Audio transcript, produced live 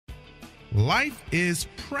Life is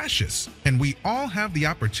precious, and we all have the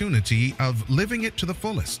opportunity of living it to the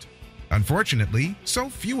fullest. Unfortunately, so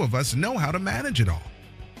few of us know how to manage it all.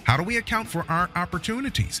 How do we account for our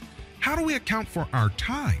opportunities? How do we account for our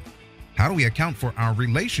time? How do we account for our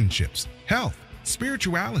relationships, health,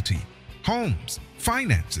 spirituality, homes,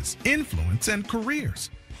 finances, influence, and careers?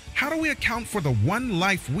 How do we account for the one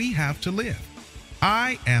life we have to live?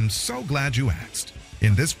 I am so glad you asked.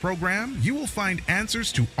 In this program, you will find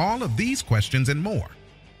answers to all of these questions and more.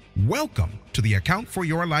 Welcome to the Account for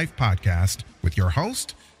Your Life podcast with your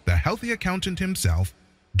host, the healthy accountant himself,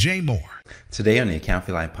 Jay Moore. Today on the Account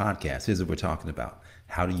for Your Life podcast, here's what we're talking about: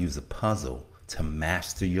 how to use a puzzle to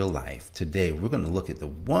master your life. Today, we're going to look at the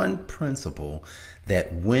one principle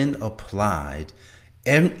that, when applied,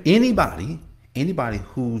 anybody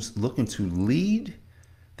who's looking to lead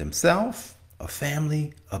themselves, a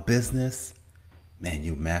family, a business, man,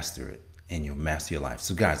 you master it and you'll master your life.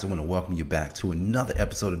 So guys, I want to welcome you back to another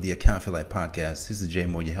episode of the Account for Your Life podcast. This is Jay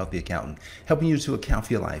Moore, your healthy accountant, helping you to account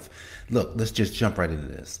for your life. Look, let's just jump right into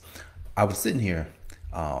this. I was sitting here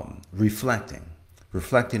reflecting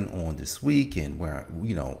on this week and where,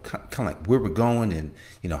 kind of like where we're going and,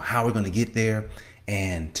 how we're going to get there.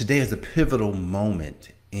 And today is a pivotal moment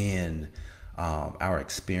in our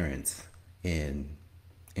experience in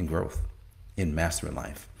growth, in mastering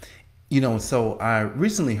life. So I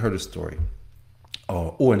recently heard a story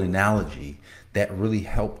or an analogy that really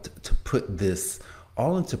helped to put this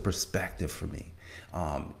all into perspective for me.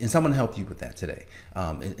 And so I'm going to help you with that today.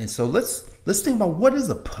 And so let's think about, what is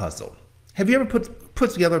a puzzle? Have you ever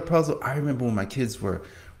put together a puzzle? I remember when my kids were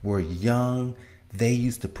young, they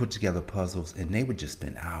used to put together puzzles and they would just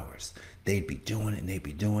spend hours. They'd be doing it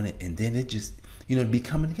and then it just, it'd be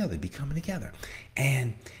coming together.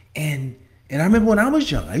 And I remember when I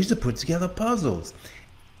was young, I used to put together puzzles.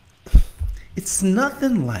 It's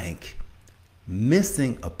nothing like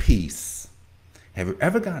missing a piece. Have you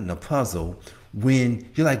ever gotten a puzzle when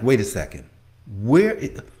you're like, wait a second,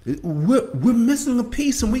 we're missing a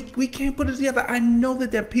piece and we can't put it together? I know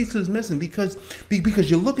that piece is missing because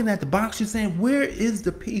you're looking at the box, you're saying, where is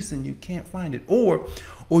the piece? And you can't find it. Or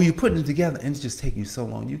you're putting it together and it's just taking you so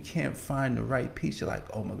long, you can't find the right piece. You're like,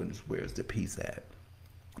 oh my goodness, where's the piece at?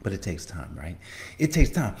 But it takes time, right? It takes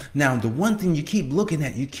time. Now, the one thing you keep looking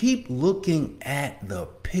at the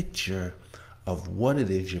picture of what it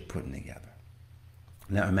is you're putting together.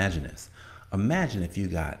 Now, imagine this. Imagine if you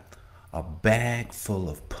got a bag full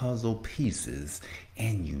of puzzle pieces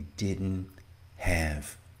and you didn't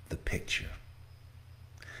have the picture.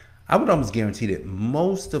 I would almost guarantee that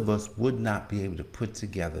most of us would not be able to put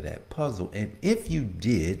together that puzzle. And if you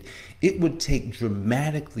did, it would take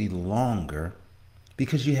dramatically longer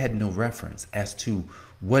because you had no reference as to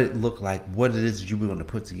what it looked like, what it is you were going to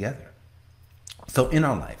put together. So in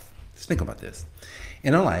our life, let's think about this.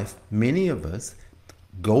 In our life, many of us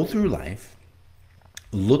go through life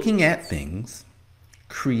looking at things,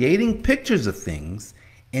 creating pictures of things,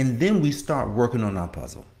 and then we start working on our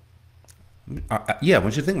puzzle. I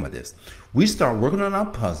want you to think about this. We start working on our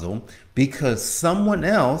puzzle because someone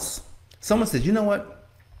said, you know what?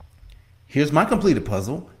 Here's my completed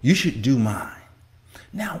puzzle. You should do mine.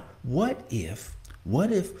 Now, what if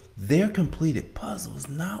their completed puzzle is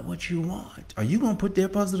not what you want? Are you going to put their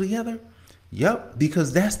puzzle together? Yep,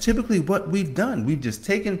 because that's typically what we've done. We've just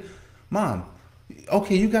taken, Mom,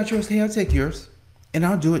 okay, you got yours, hey, I'll take yours, and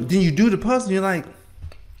I'll do it. Then you do the puzzle, and you're like,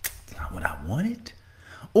 it's not what I wanted.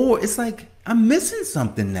 Or it's like, I'm missing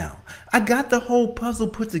something now. I got the whole puzzle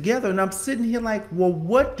put together, and I'm sitting here like, well,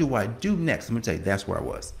 what do I do next? I'm going to tell you, that's where I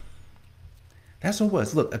was. That's what it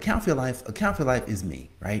was. Look, Account for Your Life is me,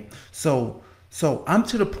 right? So I'm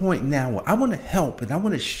to the point now where I want to help and I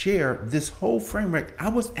want to share this whole framework. I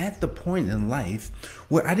was at the point in life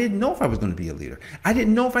where I didn't know if I was going to be a leader. I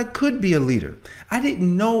didn't know if I could be a leader. I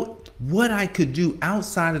didn't know what I could do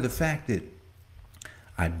outside of the fact that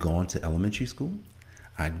I'd gone to elementary school,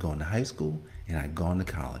 I'd gone to high school, and I'd gone to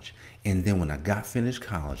college. And then when I got finished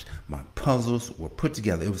college, my puzzles were put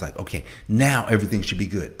together. It was like, okay, now everything should be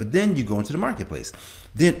good. But then you go into the marketplace.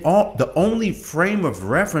 Then the only frame of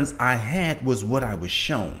reference I had was what I was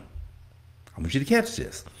shown. I want you to catch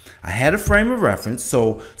this. I had a frame of reference,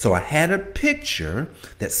 so I had a picture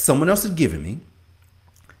that someone else had given me.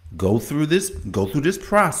 Go through this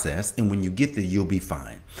process, and when you get there, you'll be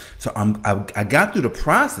fine. So I got through the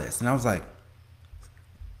process, and I was like,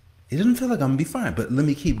 it doesn't feel like I'm gonna be fine, but let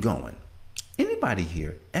me keep going. Anybody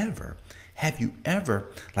here have you ever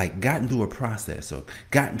gotten through a process or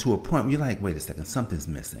gotten to a point where you're like, wait a second, something's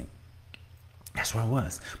missing? That's where I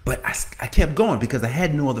was. But I kept going because I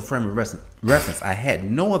had no other frame of reference. I had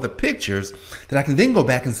no other pictures that I can then go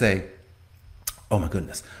back and say, Oh my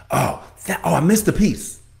goodness. I missed a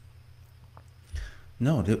piece.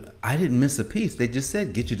 No, I didn't miss a piece. They just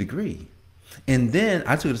said, get your degree. And then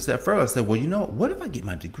I took it a step further. I said, well, what if I get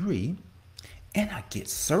my degree and I get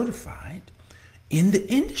certified in the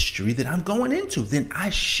industry that I'm going into? Then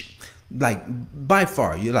by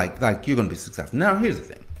far, you're you're going to be successful. Now, here's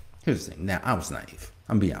the thing. Now, I was naive.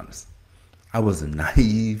 I'm being honest. I was a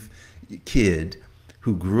naive kid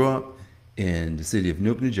who grew up in the city of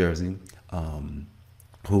Newark, New Jersey,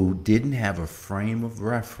 who didn't have a frame of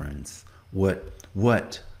reference.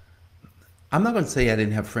 I'm not going to say I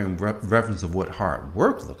didn't have a frame of reference of what hard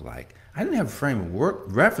work looked like. I didn't have a frame of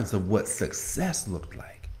reference of what success looked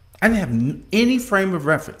like. I didn't have any frame of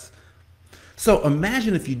reference. So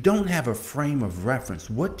imagine if you don't have a frame of reference,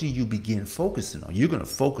 what do you begin focusing on? You're going to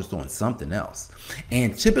focus on something else.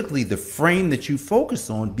 And typically the frame that you focus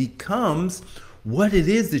on becomes what it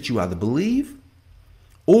is that you either believe,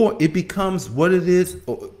 or it becomes what it is.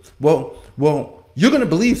 Well, you're going to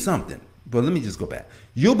believe something. But let me just go back.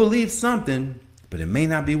 You'll believe something, but it may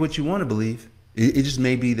not be what you want to believe. It just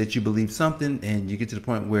may be that you believe something and you get to the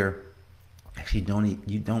point where actually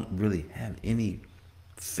you don't really have any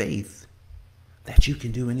faith that you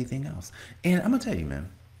can do anything else. And I'm going to tell you, man,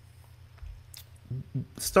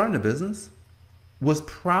 starting a business was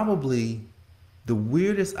probably the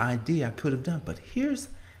weirdest idea I could have done. But here's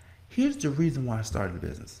the reason why I started a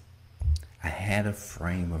business. I had a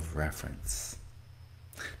frame of reference.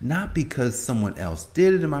 Not because someone else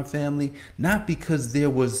did it in my family, not because there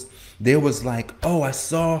was like, oh, I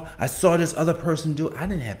saw this other person do it. I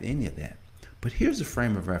didn't have any of that. But here's the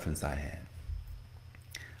frame of reference I had.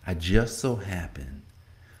 I just so happened,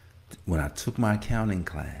 when I took my accounting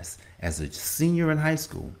class as a senior in high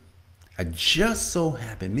school, me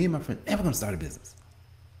and my friend, never gonna start a business.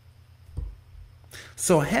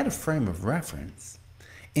 So I had a frame of reference.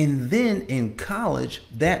 And then in college,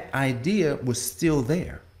 that idea was still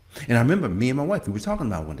there. And I remember me and my wife, we were talking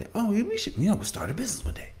about one day, oh, we should, we'll start a business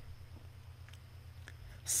one day.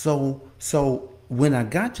 So when I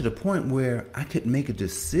got to the point where I could make a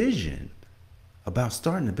decision about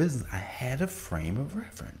starting a business, I had a frame of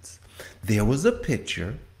reference. There was a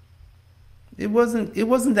picture. It wasn't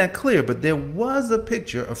that clear, but there was a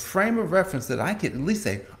picture, a frame of reference that I could at least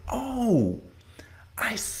say, oh,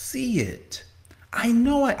 I see it. I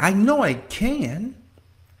know I can.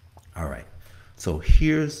 All right. So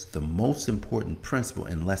here's the most important principle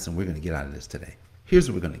and lesson we're going to get out of this today. Here's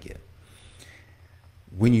what we're going to get.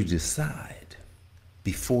 When you decide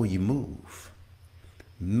before you move,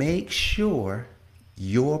 make sure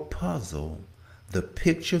your puzzle, the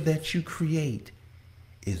picture that you create,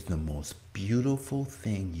 is the most beautiful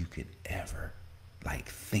thing you could ever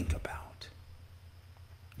think about.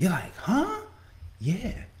 You're like, huh?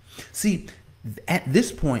 Yeah. See, at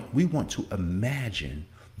this point, we want to imagine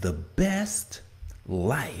the best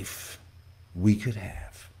life we could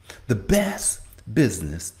have, the best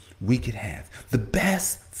business we could have, the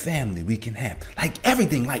best family we can have,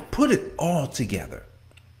 everything, put it all together.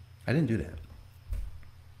 I didn't do that.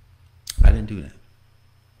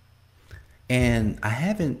 And I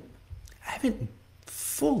haven't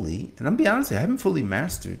fully, and I'm be honest, I haven't fully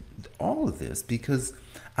mastered all of this because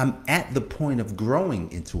I'm at the point of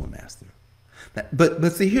growing into a master.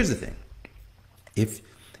 But see, here's the thing. If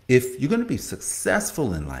you're going to be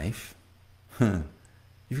successful in life,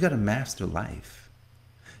 you've got to master life.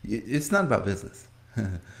 It's not about business.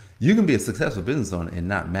 You can be a successful business owner and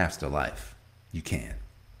not master life. You can.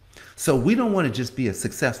 So we don't want to just be a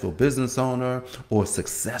successful business owner or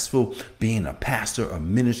successful being a pastor, a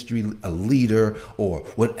ministry, a leader, or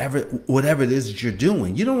whatever it is that you're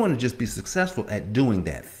doing. You don't want to just be successful at doing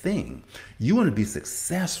that thing. You want to be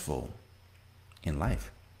successful in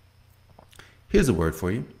life. Here's a word for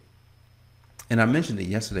you. And I mentioned it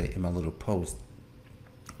yesterday in my little post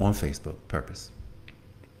on Facebook. Purpose.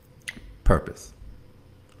 Purpose.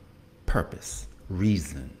 Purpose.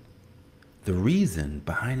 Reason. The reason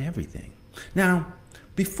behind everything. Now,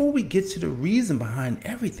 before we get to the reason behind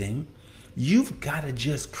everything, you've got to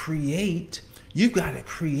just create. You've got to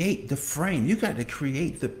create the frame. You've got to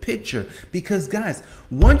create the picture. Because, guys,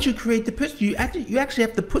 once you create the picture, you actually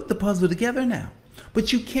have to put the puzzle together now.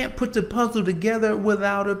 But you can't put the puzzle together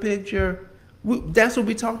without a picture. That's what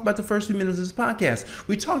we talked about the first few minutes of this podcast.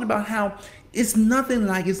 We talked about how it's nothing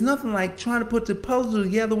like trying to put the puzzle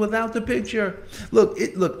together without the picture. Look.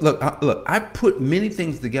 I've put many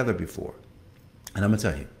things together before, and I'm gonna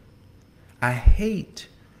tell you, I hate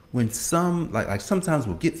when sometimes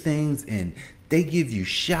we'll get things and they give you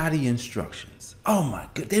shoddy instructions. Oh my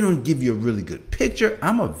God, they don't give you a really good picture.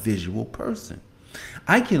 I'm a visual person.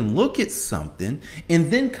 I can look at something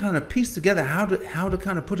and then kind of piece together how to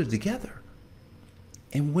kind of put it together.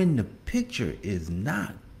 And when the picture is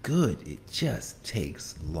not good, it just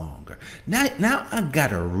takes longer. Now I've got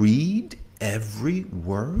to read every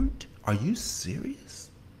word. Are you serious?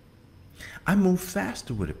 I move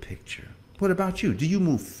faster with a picture. What about you? Do you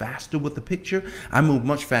move faster with a picture? I move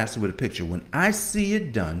much faster with a picture. When I see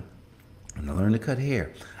it done, when I learn to cut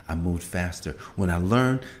hair, I moved faster. When I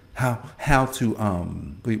learn how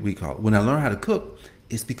to we call it, when I learn how to cook,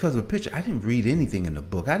 it's because of a picture. I didn't read anything in the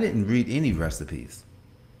book. I didn't read any recipes.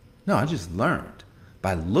 No, I just learned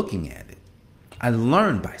by looking at it. I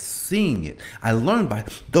learned by seeing it. I learned by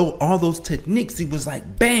all those techniques. It was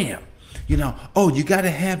like, bam, oh, you got to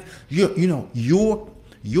have your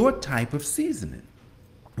type of seasoning.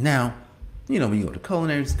 Now, when you go to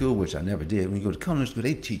culinary school, which I never did, when you go to culinary school,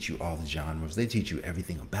 they teach you all the genres. They teach you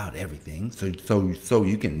everything about everything, so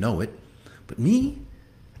you can know it. But me,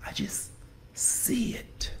 I just see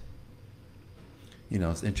it.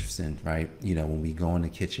 It's interesting, right? When we go in the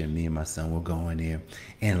kitchen, me and my son will go in there,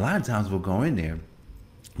 and a lot of times we'll go in there,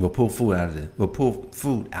 we'll pull food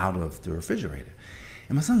out of the refrigerator,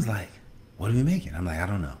 and my son's like, "What are we making?" I'm like, "I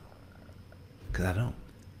don't know," because I don't.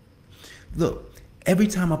 Look, every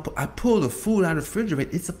time I pull the food out of the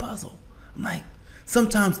refrigerator, it's a puzzle. I'm like,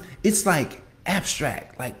 sometimes it's like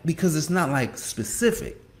abstract, because it's not like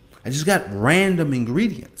specific. I just got random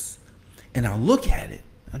ingredients, and I'll look at it,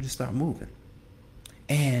 I'll just start moving.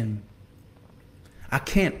 And I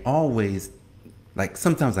can't always,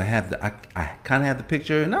 sometimes I kind of have the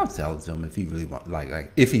picture, and I'll tell it to him if he really wants,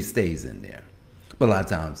 if he stays in there. But a lot of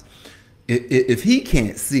times, if he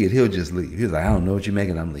can't see it, he'll just leave. He's like, "I don't know what you're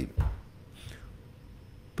making, I'm leaving."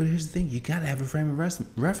 But here's the thing, you got to have a frame of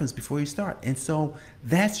reference before you start. And so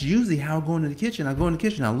that's usually how I go into the kitchen. I go in the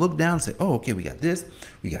kitchen, I look down and say, "Oh, okay, we got this,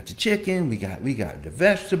 we got the chicken, we got the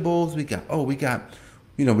vegetables, we got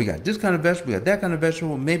this kind of vegetable, we got that kind of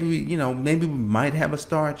vegetable. Maybe we might have a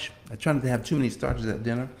starch. I try not to have too many starches at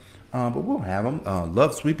dinner, but we'll have them.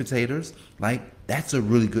 Love sweet potatoes. That's a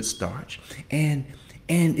really good starch. And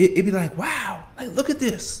it'd be like, wow, look at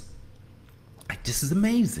this. This is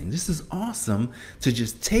amazing. This is awesome to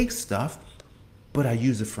just take stuff, but I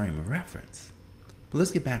use a frame of reference. But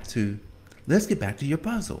let's get back to your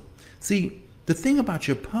puzzle. See, the thing about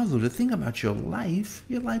your puzzle, the thing about your life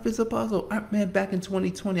is a puzzle. Back in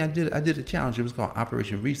 2020, I did a challenge. It was called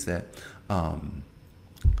Operation Reset.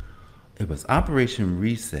 It was Operation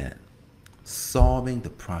Reset, solving the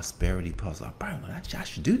prosperity puzzle. I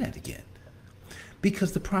should do that again.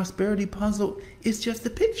 Because the prosperity puzzle is just a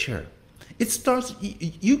picture. It starts,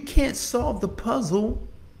 you can't solve the puzzle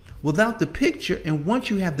without the picture. And once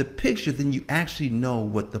you have the picture, then you actually know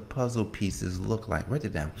what the puzzle pieces look like. Write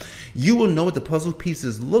it down. You will know what the puzzle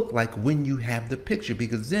pieces look like when you have the picture,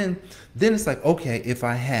 because then it's like, okay, if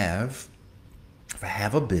I have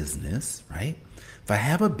a business, right? If I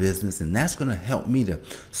have a business and that's going to help me to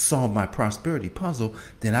solve my prosperity puzzle,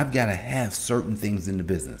 then I've got to have certain things in the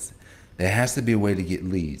business. There has to be a way to get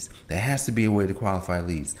leads. There has to be a way to qualify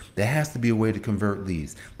leads. There has to be a way to convert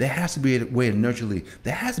leads. There has to be a way to nurture leads.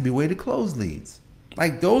 There has to be a way to close leads.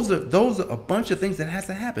 Those are a bunch of things that has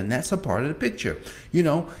to happen. That's a part of the picture,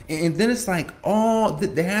 And then it's like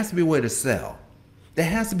there has to be a way to sell. There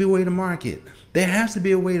has to be a way to market. There has to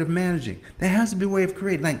be a way of managing. There has to be a way of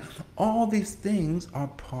creating. All these things are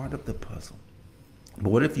part of the puzzle.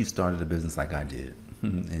 But what if you started a business like I did?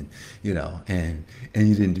 and you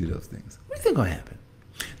didn't do those things? What do you think will happen?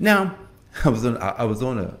 Now, I was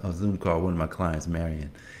on a Zoom call with one of my clients, Marion,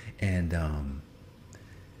 and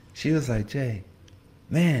she was like, "Jay,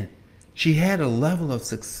 man," she had a level of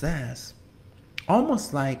success,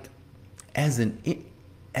 almost like as a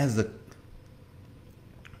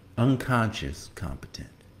unconscious competent.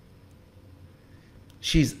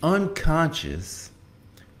 She's unconscious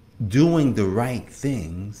doing the right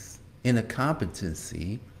things in a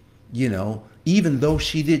competency, even though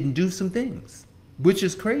she didn't do some things, which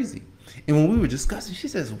is crazy. And when we were discussing, she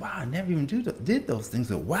says, "Wow, I never even did those things.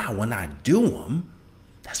 But wow, when I do them,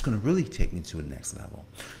 that's going to really take me to the next level."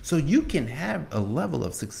 So you can have a level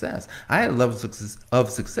of success. I had a level of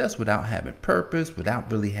success without having purpose,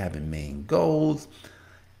 without really having main goals.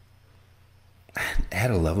 I had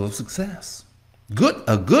a level of success.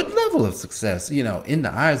 A good level of success, in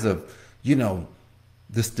the eyes of,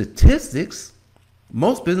 the statistics.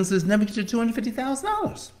 Most businesses never get to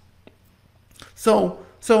 $250,000. So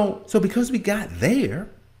because we got there,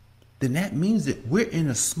 then that means that we're in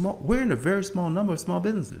a very small number of small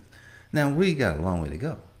businesses. Now we got a long way to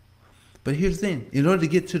go. But here's the thing, in order to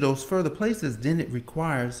get to those further places, then it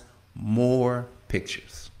requires more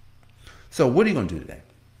pictures. So what are you going to do today?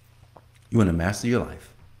 You want to master your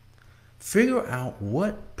life. Figure out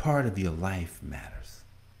what part of your life matters.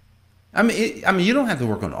 I mean, you don't have to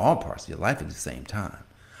work on all parts of your life at the same time.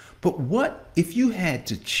 But what if you had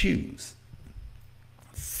to choose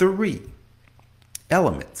 3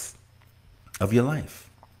 elements of your life?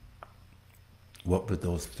 What would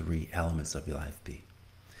those 3 elements of your life be?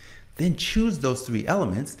 Then choose those 3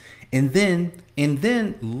 elements and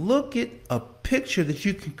then look at a picture that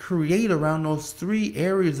you can create around those 3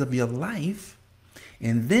 areas of your life.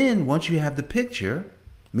 And then once you have the picture,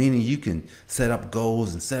 meaning you can set up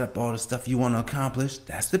goals and set up all the stuff you want to accomplish,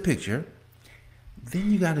 that's the picture.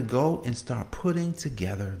 Then you got to go and start putting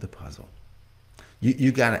together the puzzle.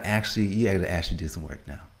 You got to actually do some work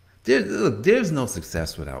now. There's no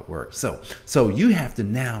success without work. So you have to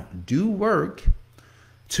now do work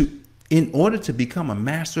in order to become a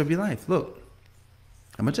master of your life. Look,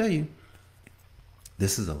 I'm going to tell you,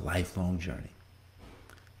 this is a lifelong journey.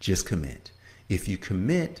 Just commit. If you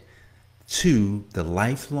commit to the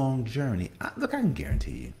lifelong journey, I can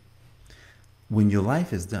guarantee you, when your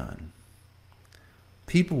life is done,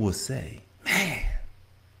 people will say, man,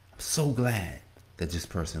 I'm so glad that this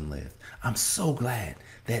person lived. I'm so glad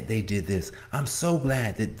that they did this. I'm so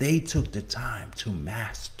glad that they took the time to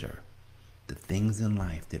master the things in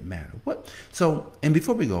life that matter. And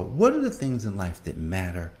before we go, what are the things in life that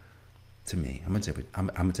matter to me? I'm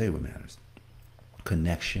gonna tell you what matters.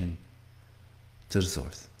 Connection to the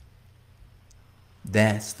source.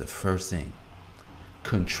 That's the first thing.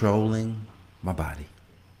 Controlling my body.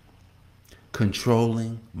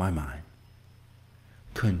 Controlling my mind.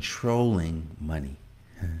 Controlling money.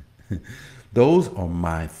 Those are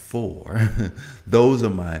my 4. Those are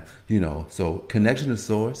my, so connection to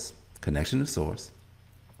source,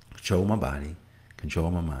 control my body,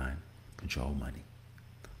 control my mind, control money.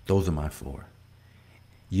 Those are my 4.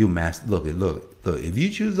 You master, look, if you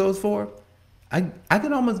choose those 4, I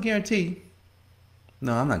can almost guarantee,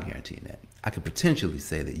 no, I'm not guaranteeing that. I could potentially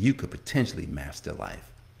say that you could potentially master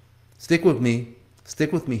life. Stick with me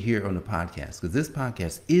here on the podcast, because this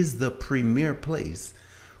podcast is the premier place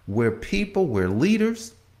where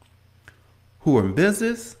leaders who are in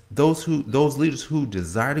business, those leaders who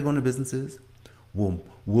desire to go into businesses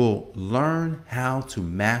will learn how to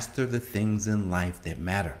master the things in life that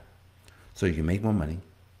matter. So you can make more money,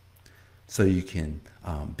 so you can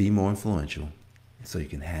be more influential, so you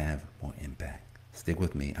can have more impact. Stick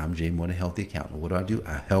with me. I'm Jay Moore, the Healthy Accountant. What do?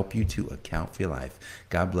 I help you to account for your life.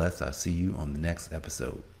 God bless. I'll see you on the next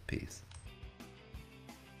episode. Peace.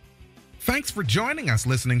 Thanks for joining us,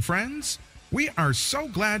 listening friends. We are so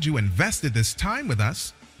glad you invested this time with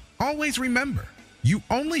us. Always remember, you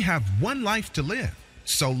only have one life to live,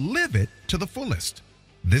 so live it to the fullest.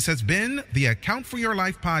 This has been the Account for Your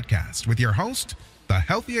Life podcast with your host, the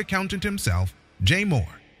Healthy Accountant himself, Jay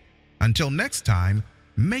Moore. Until next time,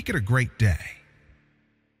 make it a great day.